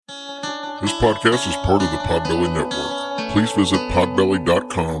This podcast is part of the Podbelly Network. Please visit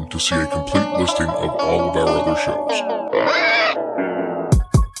podbelly.com to see a complete listing of all of our other shows.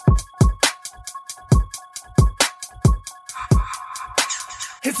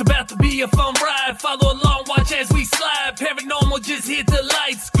 It's about to be a fun ride. Follow along, watch as we slide. Paranormal just hit the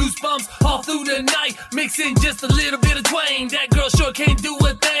lights. Goosebumps all through the night. Mixing just a little bit of twain. That girl sure can't do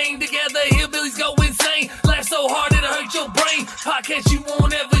a thing. Together, hillbillies go insane. Laugh so hard it'll hurt your brain. Podcast you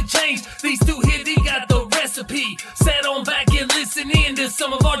won't ever change. These two here, they got the recipe. Sit on back and listen in to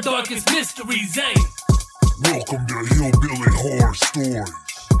some of our darkest mysteries, eh? Welcome to Hillbilly Horror Stories.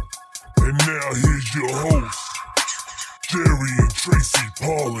 And now here's your hosts, Jerry and Tracy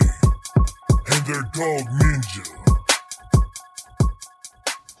Polly, and their dog Ninja.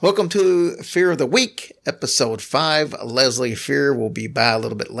 Welcome to Fear of the Week, episode 5. Leslie Fear will be by a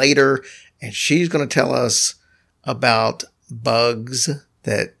little bit later, and she's going to tell us about bugs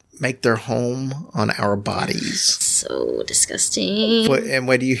that make their home on our bodies. So disgusting. And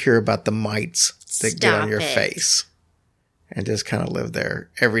what do you hear about the mites that get on your Stop it. face and just kind of live there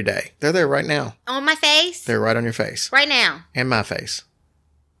every day? They're there right now. On my face? They're right on your face. Right now. And my face.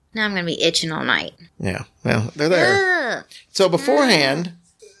 Now I'm going to be itching all night. Yeah, well, they're there. Ugh. So beforehand,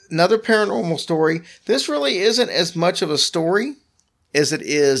 another paranormal story. This really isn't as much of a story as it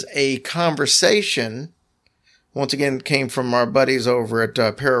is a conversation. Once again, it came from our buddies over at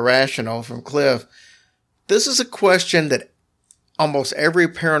Pararational from Cliff. This is a question that almost every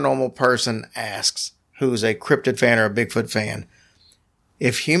paranormal person asks who's a cryptid fan or a Bigfoot fan.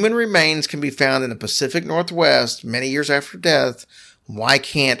 If human remains can be found in the Pacific Northwest many years after death, why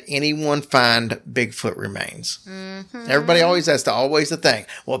can't anyone find Bigfoot remains? Mm-hmm. Everybody always has to always the thing.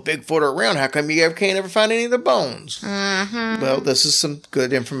 Well, Bigfoot are around. How come you can't ever find any of the bones? Mm-hmm. Well, this is some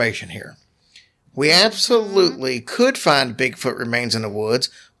good information here. We absolutely could find Bigfoot remains in the woods,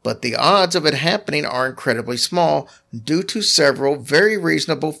 but the odds of it happening are incredibly small due to several very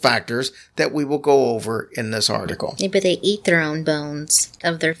reasonable factors that we will go over in this article. Yeah, but they eat their own bones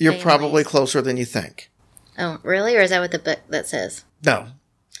of their You're families. probably closer than you think. Oh, really? Or is that what the book that says? No,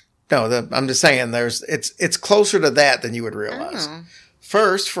 I'm just saying it's closer to that than you would realize. Oh.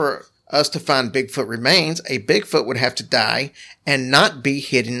 First, for us to find Bigfoot remains, a Bigfoot would have to die and not be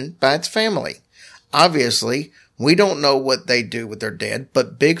hidden by its family. Obviously, we don't know what they do with their dead,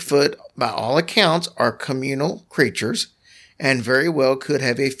 but Bigfoot, by all accounts, are communal creatures and very well could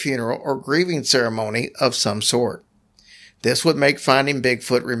have a funeral or grieving ceremony of some sort. This would make finding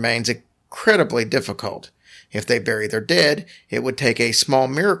Bigfoot remains incredibly difficult. If they bury their dead, it would take a small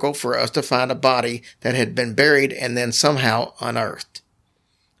miracle for us to find a body that had been buried and then somehow unearthed.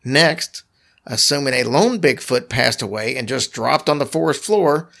 Next, assuming a lone Bigfoot passed away and just dropped on the forest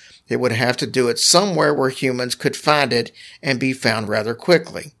floor, it would have to do it somewhere where humans could find it and be found rather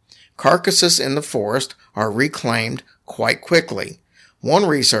quickly. Carcasses in the forest are reclaimed quite quickly. One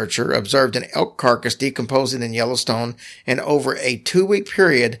researcher observed an elk carcass decomposing in Yellowstone, and over a 2-week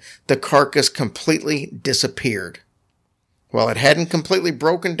period, the carcass completely disappeared. While it hadn't completely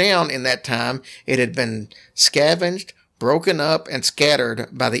broken down in that time, it had been scavenged, broken up, and scattered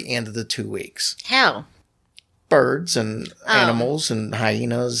by the end of the 2 weeks. How? Birds and animals and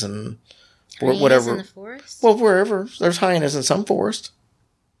hyenas and Hyenas whatever. in the forest? Well, wherever. There's hyenas in some forest.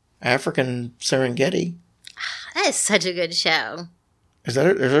 African Serengeti. That is such a good show. Is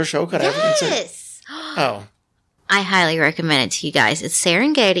there a show called African Serengeti? Yes. Oh. I highly recommend it to you guys. It's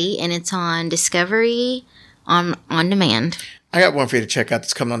Serengeti, and it's on Discovery on demand. I got one for you to check out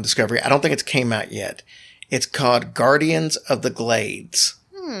that's coming on Discovery. I don't think it's came out yet. It's called Guardians of the Glades.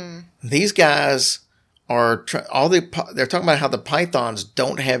 These guys are they're talking about how the pythons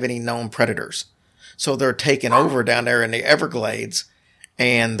don't have any known predators. So they're taking over down there in the Everglades,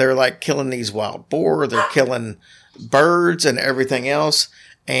 and they're like killing these wild boar, they're killing birds and everything else.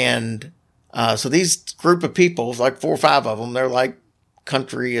 And so these group of people, like 4 or 5 of them, they're like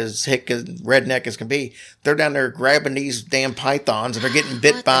country as hick as redneck as can be. They're down there grabbing these damn pythons, and they're getting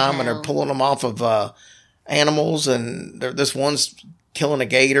bit by them, and they're pulling them off of animals. And this one's killing a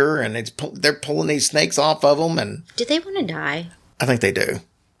gator, and they're pulling these snakes off of them. And Do they want to die? I think they do.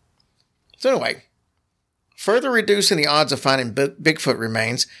 So anyway, further reducing the odds of finding Bigfoot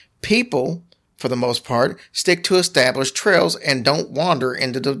remains, people, for the most part, stick to established trails and don't wander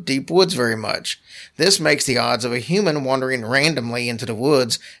into the deep woods very much. This makes the odds of a human wandering randomly into the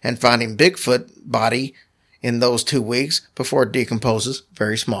woods and finding Bigfoot body in those 2 weeks before it decomposes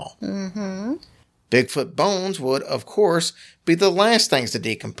very small. Mm-hmm. Bigfoot bones would, of course, be the last things to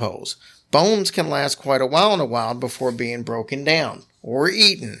decompose. Bones can last quite a while in the wild before being broken down or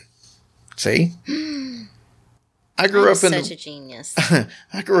eaten. See? I grew up in such a genius.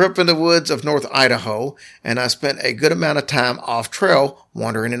 I grew up in the woods of North Idaho, and I spent a good amount of time off trail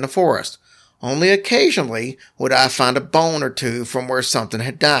wandering in the forest. Only occasionally would I find a bone or two from where something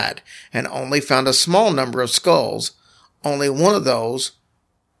had died, and only found a small number of skulls. Only one of those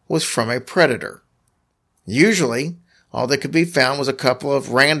was from a predator. Usually, all that could be found was a couple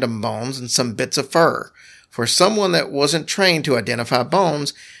of random bones and some bits of fur. For someone that wasn't trained to identify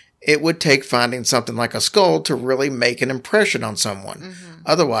bones, it would take finding something like a skull to really make an impression on someone. Mm-hmm.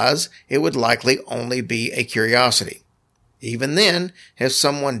 Otherwise, it would likely only be a curiosity. Even then, if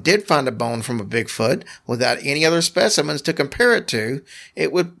someone did find a bone from a Bigfoot without any other specimens to compare it to,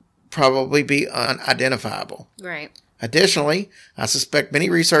 it would probably be unidentifiable. Right. Additionally, I suspect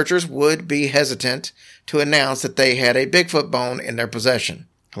many researchers would be hesitant to announce that they had a Bigfoot bone in their possession.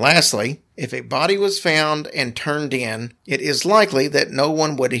 Lastly, if a body was found and turned in, it is likely that no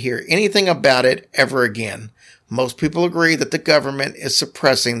one would hear anything about it ever again. Most people agree that the government is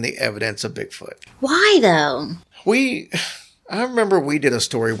suppressing the evidence of Bigfoot. Why, though? I remember we did a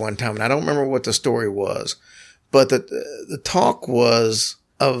story one time, and I don't remember what the story was, but the talk was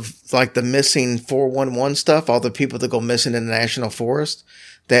of like the missing 411 stuff, all the people that go missing in the national forest,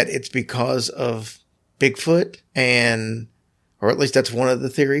 that it's because of Bigfoot, or at least that's one of the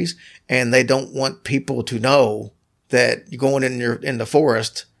theories, and they don't want people to know that going in the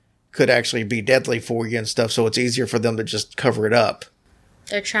forest could actually be deadly for you and stuff, so it's easier for them to just cover it up.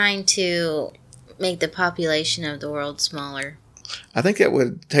 They're trying to make the population of the world smaller. I think that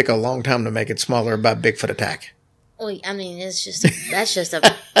would take a long time to make it smaller by Bigfoot attack. Well, I mean, that's just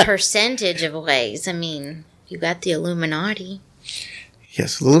a percentage of ways. I mean, you got the Illuminati.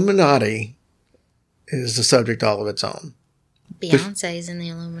 Yes, Illuminati is the subject all of its own. Beyonce's in the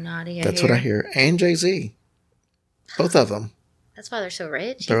Illuminati. That's what I hear. And Jay-Z. Both of them. That's why they're so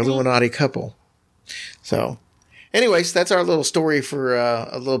rich. They're an Illuminati couple. So, anyways, that's our little story for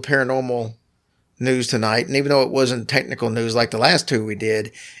a little paranormal news tonight. And even though it wasn't technical news like the last two we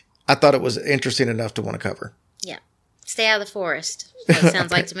did, I thought it was interesting enough to want to cover. Yeah. Stay out of the forest. That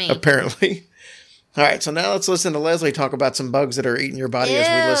sounds like to me. Apparently. All right, so now let's listen to Leslie talk about some bugs that are eating your body as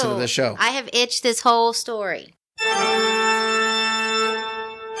we listen to this show. I have itched this whole story.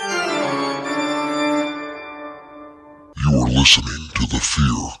 You are listening to The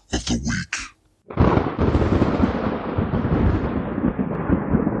Fear of the Week.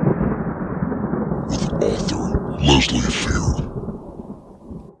 With author Leslie Fear.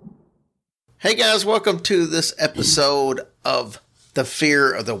 Hey guys, welcome to this episode of The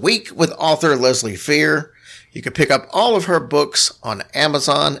Fear of the Week with author Leslie Fear. You can pick up all of her books on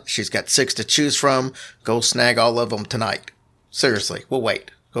Amazon. She's got 6 to choose from. Go snag all of them tonight. Seriously, we'll wait.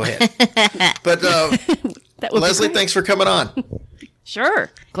 Go ahead. But Leslie, thanks for coming on. Sure.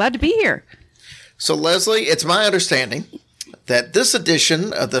 Glad to be here. So Leslie, it's my understanding that this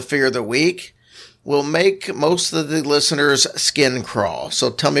edition of The Fear of the Week will make most of the listeners' skin crawl. So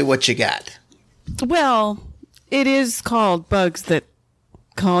tell me what you got. Well, it is called Bugs That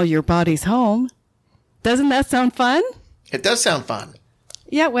Call Your Bodies Home. Doesn't that sound fun? It does sound fun.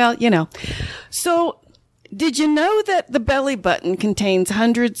 Yeah, well, you know. So, did you know that the belly button contains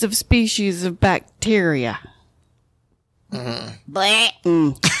hundreds of species of bacteria? Mm-hmm.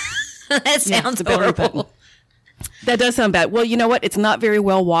 That sounds horrible. That does sound bad. Well, you know what? It's not very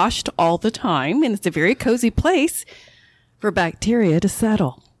well washed all the time, and it's a very cozy place for bacteria to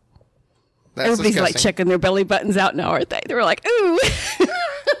settle. That's Everybody's disgusting. like checking their belly buttons out now, aren't they? They're like, ooh.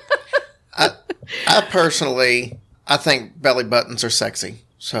 I personally, I think belly buttons are sexy.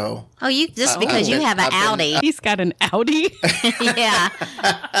 So. Oh, just because you have an Audi. He's got an Audi. Yeah.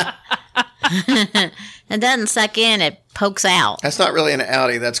 It doesn't suck in, it pokes out. That's not really an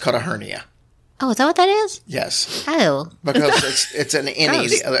Audi. That's called a hernia. Oh, is that what that is? Yes. Oh. Because it's an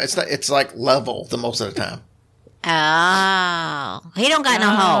innie. It's like level the most of the time. Oh. He don't got no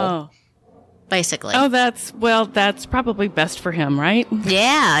hole, basically. Oh, that's probably best for him, right?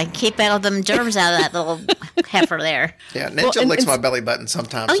 Yeah, keep all them germs out of that little heifer there. Yeah, Ninja licks my belly button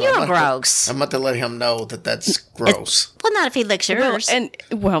sometimes. Oh, so you're gross. I'm about to let him know that that's gross. Well, not if he licks yours.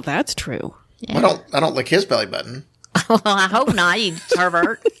 Well, that's true. Yeah. I don't lick his belly button. Well, I hope not, you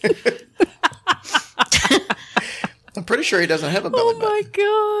pervert. I'm pretty sure he doesn't have a belly button. Oh my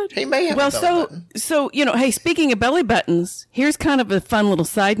God. He may have a belly button. So, hey, speaking of belly buttons, here's kind of a fun little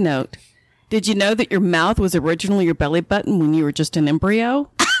side note. Did you know that your mouth was originally your belly button when you were just an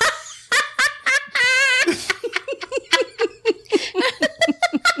embryo?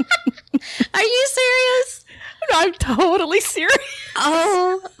 Are you serious? I'm totally serious.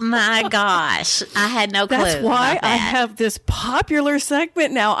 Oh my gosh. I had no clue. That's why about I that. have this popular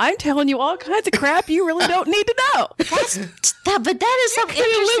segment now. I'm telling you all kinds of crap you really don't need to know. But that is so You lived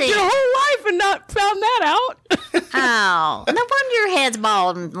interesting. your whole life and not found that out. Oh, no wonder your head's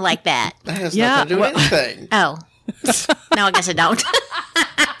bald like that. That has Yeah, nothing to do with well- anything. Oh. No, I guess I don't.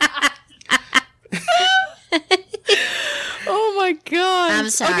 Oh my god! I'm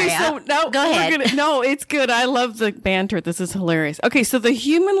sorry. Okay, so no, Go ahead. No, it's good. I love the banter. This is hilarious. Okay, so the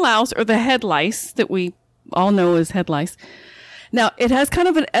human louse or the head lice that we all know as head lice. Now, it has kind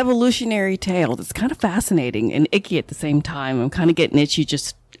of an evolutionary tale that's kind of fascinating and icky at the same time. I'm kind of getting itchy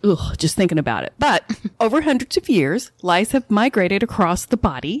just thinking about it. But over hundreds of years, lice have migrated across the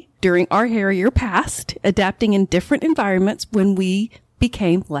body during our hairier past, adapting in different environments when we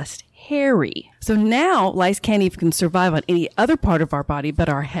became less hairy. So now lice can't even survive on any other part of our body but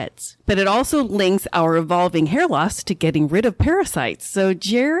our heads. But it also links our evolving hair loss to getting rid of parasites. So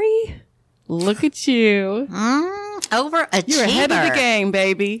Jerry, look at you. Overachiever. You're ahead of the game,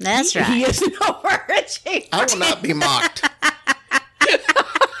 baby. That's He right. is an overachiever. I will not be mocked.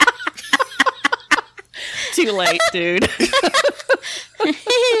 Too late, dude.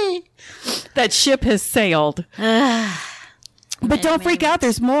 That ship has sailed. But don't freak out.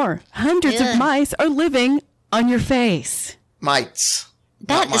 There's more. Hundreds of mice are living on your face. Mites.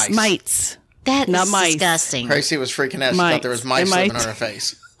 That not is mice. Mites. That Not is mice. disgusting. Tracy was freaking out. She thought there was mice Mites. living on her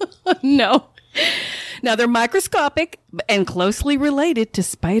face. No. Now they're microscopic and closely related to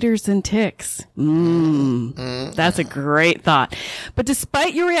spiders and ticks. That's a great thought. But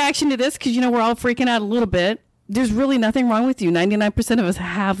despite your reaction to this, because we're all freaking out a little bit, there's really nothing wrong with you. 99% of us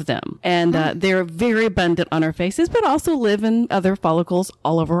have them. And they're very abundant on our faces, but also live in other follicles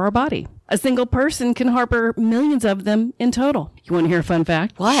all over our body. A single person can harbor millions of them in total. You want to hear a fun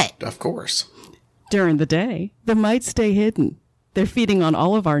fact? What? Of course. During the day, the mites stay hidden. They're feeding on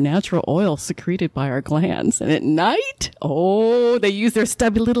all of our natural oil secreted by our glands. And at night, they use their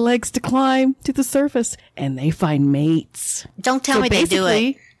stubby little legs to climb to the surface and they find mates. Don't tell me they do it.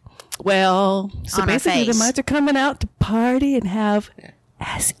 basically- Well, so On our basically the face. mites are coming out to party and have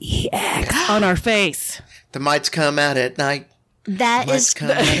sex on our face. The mites come out at night. That Mites is. come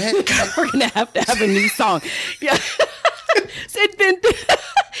out at night. We're going to have a new song. Yeah. So then,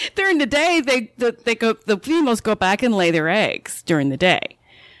 during the day, the females go back and lay their eggs during the day.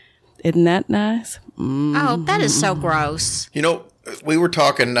 Isn't that nice? Oh, that is so gross. We were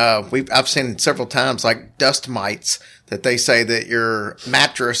talking, I've seen several times like dust mites that they say that your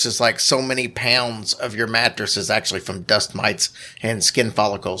mattress is like so many pounds of your mattress is actually from dust mites and skin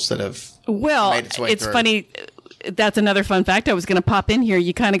follicles that have Well, made its way it's through. funny. That's another fun fact I was going to pop in here.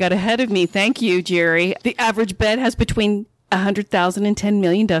 You kind of got ahead of me. Thank you, Jerry. The average bed has between 100,000 and 10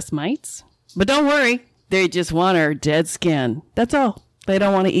 million dust mites. But don't worry. They just want our dead skin. That's all. They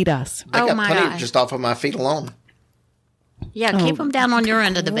don't want to eat us. I Oh got my plenty gosh. just off of my feet alone. Yeah, keep them down on your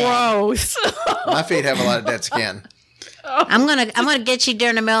end of the bed. Gross. My feet have a lot of dead skin. I'm gonna get you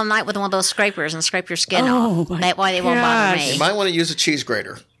during the middle of the night with one of those scrapers and scrape your skin Oh, off. my That way they won't bother gosh. You me. might want to use a cheese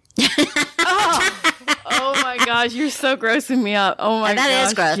grater. Oh my gosh, you're so grossing me up. Oh my gosh. That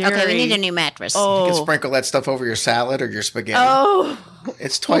is gross. Okay, we Jerry. need a new mattress. You Oh. can sprinkle that stuff over your salad or your spaghetti. Oh.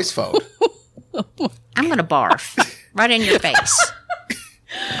 It's twice fold. I'm gonna barf right in your face,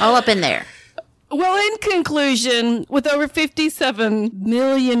 all up in there. Well, in conclusion, with over 57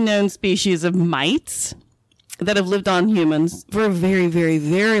 million known species of mites that have lived on humans for a very, very,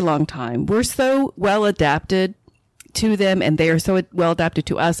 very long time, we're so well adapted to them and they are so well adapted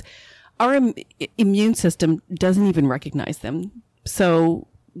to us. Our immune system doesn't even recognize them. So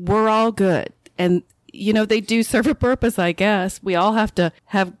we're all good. And, they do serve a purpose, I guess. We all have to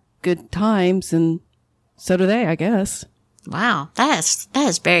have good times and so do they, I guess. Wow, that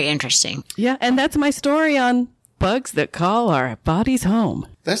is very interesting. Yeah, and that's my story on bugs that call our bodies home.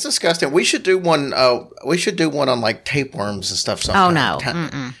 That's disgusting. We should do one. We should do one on like tapeworms and stuff. Sometime.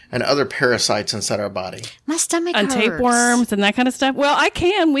 no. And other parasites inside our body. My stomach On hurts. tapeworms and that kind of stuff. Well, I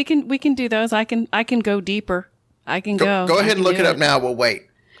can. We can do those. I can go deeper. I can go. Go I ahead can and look do it up now. We'll wait.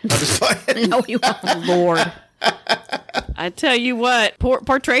 I'm just playing. No, you won't. Lord. I tell you what, poor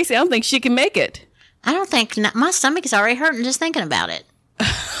Tracy, I don't think she can make it. I don't think my stomach is already hurting just thinking about it.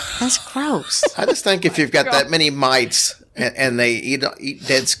 That's gross. I just think if you've got that many mites and they eat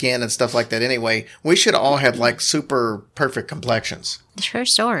dead skin and stuff like that anyway, we should all have like super perfect complexions. True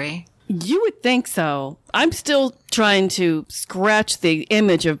story. You would think so. I'm still trying to scratch the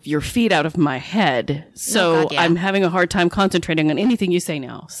image of your feet out of my head. So Oh, God, yeah. I'm having a hard time concentrating on anything you say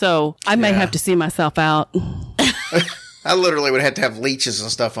now. So I may have to see myself out. I literally would have to have leeches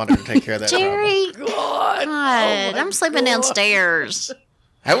and stuff on it to take care of that problem. Jerry, God, I'm sleeping downstairs.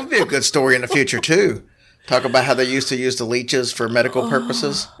 That would be a good story in the future, too. Talk about how they used to use the leeches for medical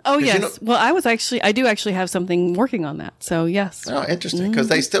purposes. Oh, 'Cause yes. you know- Well, I do actually have something working on that. So, yes. Oh, interesting. Because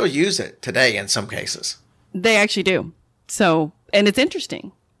they still use it today in some cases. They actually do. So, and it's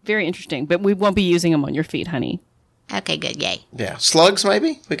interesting. Very interesting. But we won't be using them on your feet, honey. Okay, good. Yay. Yeah. Slugs,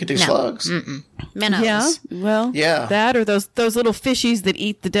 maybe? We could do slugs. Minnows. Yeah. Well, Yeah. that or those little fishies that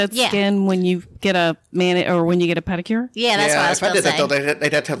eat the dead Yeah. skin when you get a or when you get a pedicure. Yeah, that's what I was if I going did to that, though, say.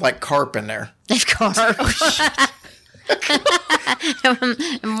 they'd have to have, like, carp in there. They've got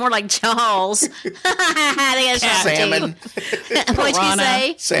more like Jaws. They got sharp Salmon. teeth. What'd you Piranha.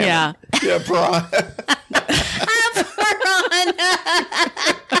 say? Salmon. Yeah. Yeah, prawn.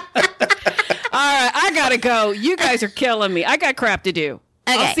 All right, I gotta go. You guys are killing me. I got crap to do.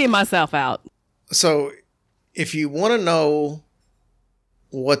 Okay. I'll see myself out. So, if you want to know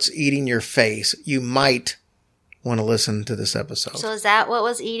what's eating your face, you might want to listen to this episode. So is that what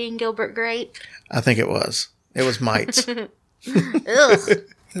was eating Gilbert Grape? I think it was. It was mites. Ugh.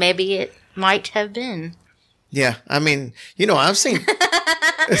 Maybe it might have been. Yeah, I mean, I've seen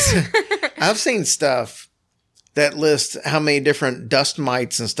I've seen stuff that lists how many different dust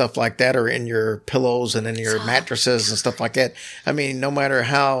mites and stuff like that are in your pillows and in your mattresses and stuff like that. I mean, no matter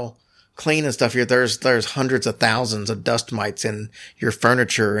how clean and stuff there's hundreds of thousands of dust mites in your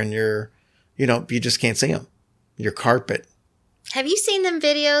furniture and your, you just can't see them. Your carpet. Have you seen them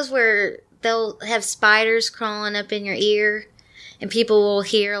videos where they'll have spiders crawling up in your ear and people will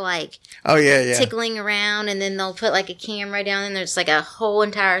hear like Oh yeah. tickling around and then they'll put like a camera down and there's like a whole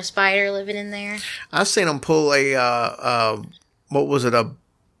entire spider living in there? I've seen them pull a what was it, a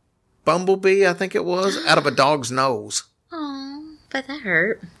bumblebee, I think it was, out of a dog's nose. Oh, but that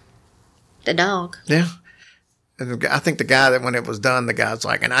hurt. The dog. Yeah. And I think the guy that when it was done, the guy's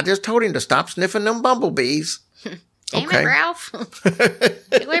like, and I just told him to stop sniffing them bumblebees. Damn Okay. it, Ralph.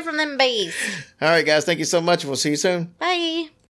 Get away from them bees. All right, guys. Thank you so much. We'll see you soon. Bye.